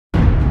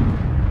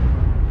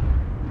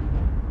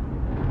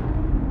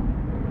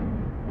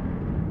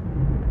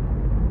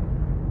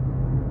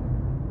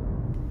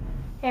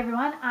Hey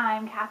everyone,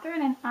 I'm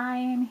Catherine and I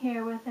am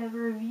here with a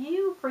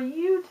review for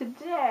you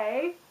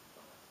today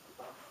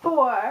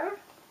for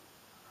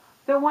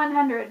The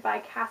 100 by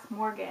Kass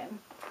Morgan.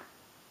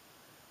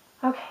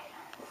 Okay,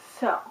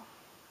 so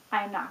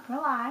I'm not gonna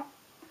lie,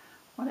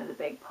 one of the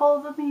big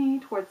pulls of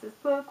me towards this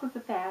book was the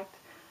fact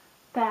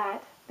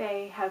that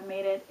they have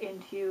made it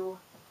into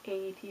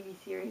a TV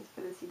series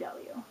for the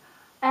CW.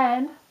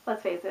 And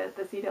let's face it,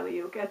 the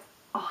CW gets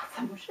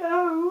awesome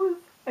shows.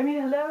 I mean,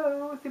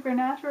 hello,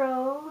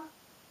 Supernatural.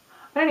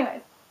 But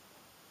anyways,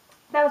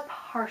 that was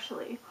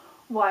partially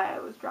why I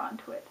was drawn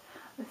to it.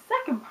 The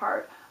second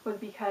part was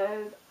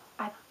because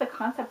I thought the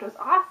concept was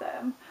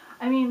awesome.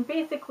 I mean,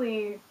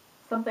 basically,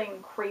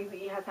 something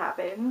crazy has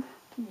happened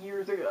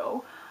years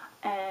ago,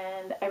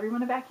 and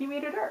everyone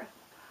evacuated Earth.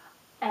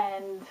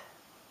 And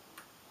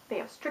they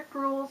have strict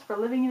rules for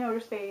living in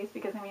outer space,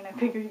 because, I mean, I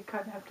figure you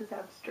kind of have to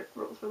have strict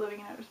rules for living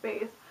in outer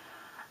space.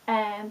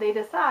 And they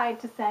decide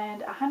to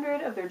send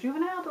 100 of their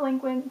juvenile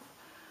delinquents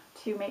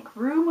to make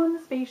room on the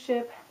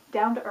spaceship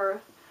down to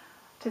Earth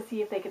to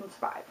see if they can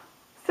survive.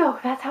 So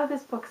that's how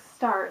this book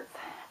starts,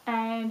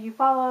 and you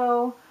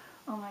follow,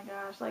 oh my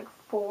gosh, like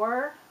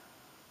four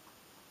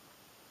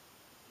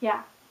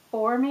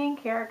main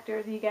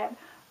characters. You get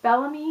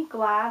Bellamy,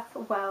 Glass,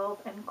 Wells,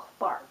 and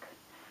Clark,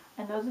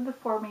 and those are the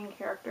four main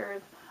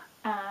characters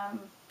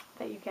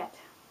that you get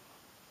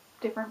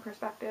different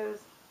perspectives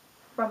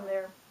from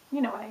their,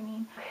 you know what I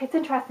mean. It's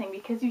interesting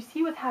because you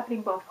see what's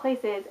happening both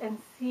places and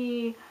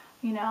see,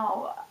 you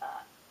know,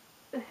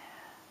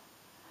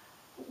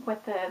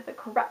 what the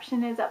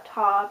corruption is up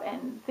top,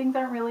 and things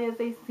aren't really as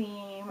they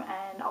seem,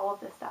 and all of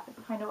this stuff. It's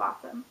kind of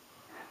awesome.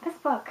 This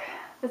book,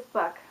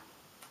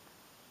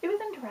 it was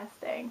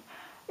interesting.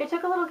 It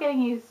took a little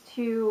getting used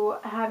to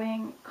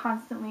having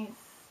constantly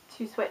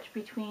to switch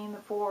between the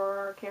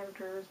four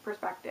characters'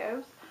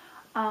 perspectives.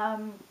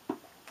 The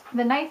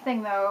nice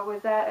thing though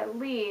was that at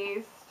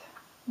least,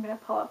 I'm going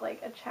to pull up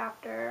like a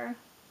chapter.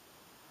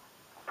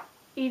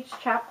 Each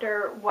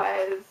chapter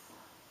was,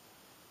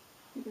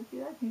 you can see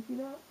that? Can you see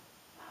that?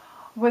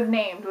 Was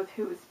named with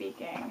who was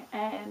speaking,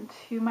 and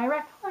to my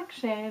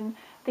recollection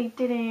they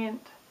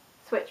didn't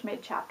switch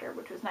mid-chapter,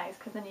 which was nice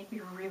because then you'd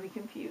be really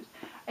confused.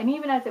 And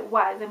even as it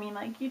was, I mean,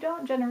 like, you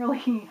don't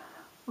generally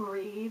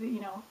read, you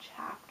know,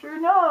 chapter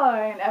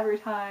 9 every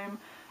time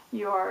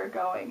you're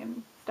going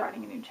and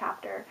starting a new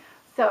chapter.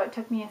 So it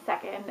took me a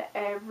second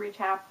every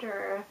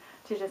chapter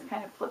to just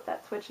kind of flip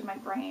that switch in my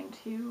brain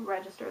to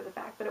register the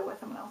fact that it was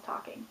someone else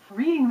talking.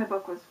 Reading the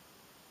book was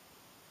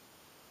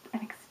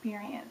an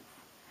experience.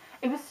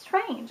 It was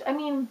strange. I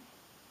mean,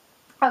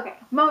 okay,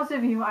 most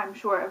of you, I'm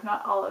sure, if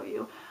not all of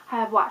you,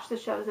 have watched the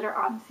shows that are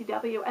on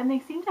CW, and they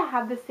seem to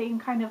have the same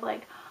kind of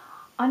like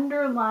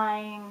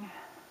underlying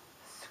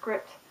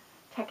script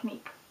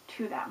technique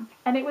to them.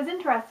 And it was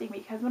interesting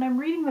because when I'm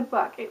reading the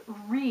book, it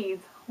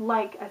reads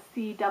like a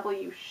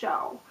CW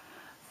show.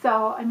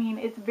 So, I mean,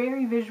 it's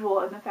very visual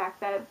in the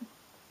fact that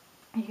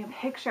you can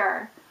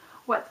picture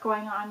what's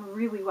going on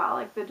really well.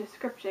 Like the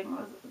description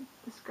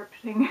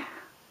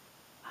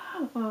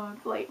oh,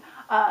 it's late.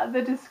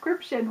 The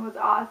description was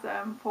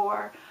awesome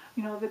for,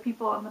 you know, the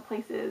people and the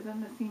places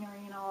and the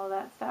scenery and all of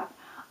that stuff.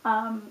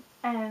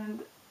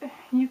 And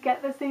you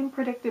get the same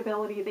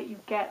predictability that you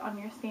get on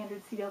your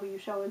standard CW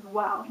show as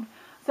well.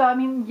 So, I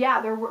mean,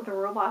 yeah, there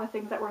were a lot of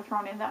things that were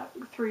thrown in that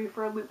threw you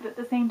for a loop, but at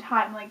the same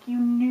time, like, you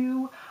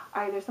knew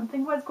either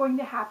something was going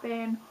to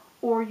happen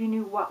or you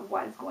knew what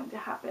was going to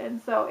happen.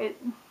 So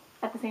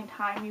at the same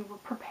time, you were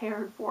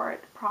prepared for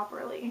it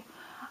properly.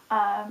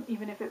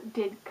 Even if it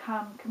did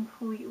come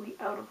completely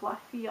out of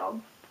left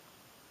field.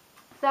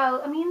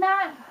 So, I mean,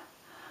 that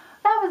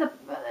was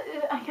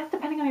I guess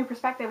depending on your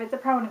perspective, it's a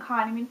pro and a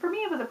con. I mean, for me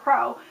it was a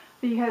pro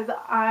because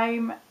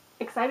I'm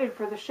excited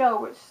for the show,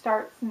 which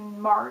starts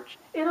in March.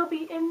 It'll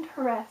be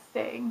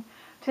interesting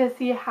to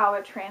see how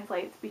it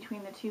translates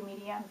between the two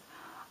mediums.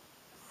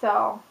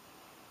 So,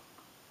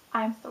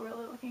 I'm still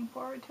really looking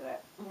forward to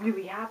it.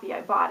 Really happy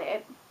I bought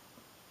it.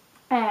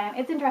 And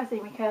it's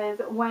interesting because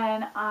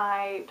when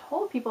I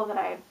told people that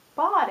I had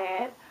bought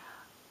it,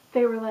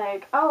 they were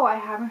like, oh, I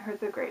haven't heard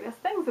the greatest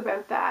things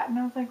about that. And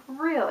I was like,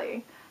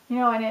 really? You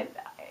know, and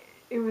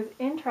it was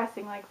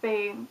interesting. Like,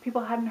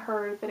 people hadn't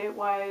heard that it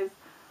was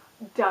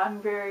done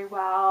very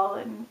well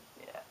and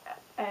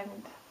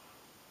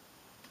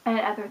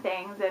other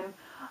things. And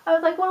I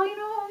was like, well, you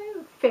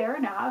know, fair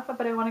enough,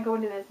 but I want to go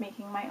into this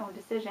making my own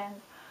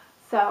decisions.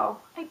 So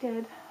I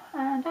did,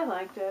 and I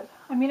liked it.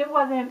 I mean, it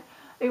wasn't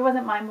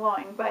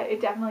mind-blowing, but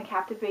it definitely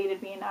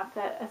captivated me enough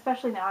that,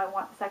 especially now, I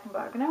want the second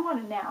book, and I want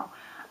it now.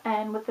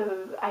 And with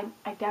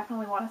I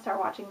definitely want to start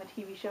watching the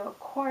TV show, of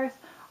course.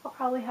 I'll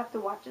probably have to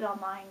watch it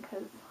online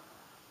because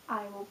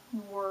I will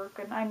work,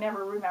 and I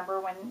never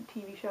remember when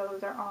TV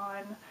shows are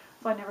on,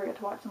 so I never get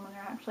to watch them when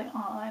they're actually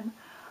on.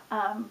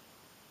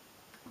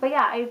 But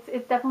yeah,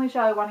 it's definitely a show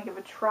I want to give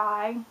a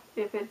try.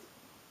 If it's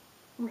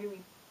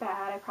really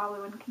bad, I probably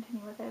wouldn't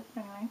continue with it.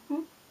 But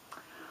anyway,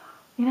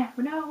 you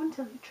never know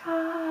until you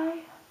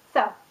try.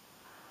 So,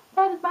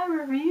 that is was my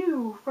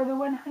review for the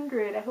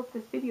 100. I hope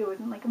this video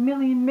isn't like a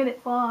million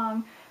minutes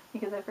long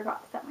because I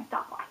forgot to set my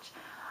stopwatch.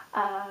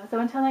 So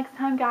until next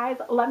time, guys,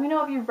 let me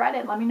know if you've read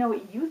it. Let me know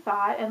what you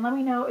thought, and let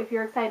me know if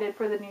you're excited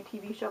for the new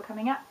TV show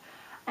coming up.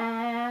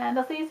 And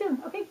I'll see you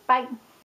soon. Okay, bye.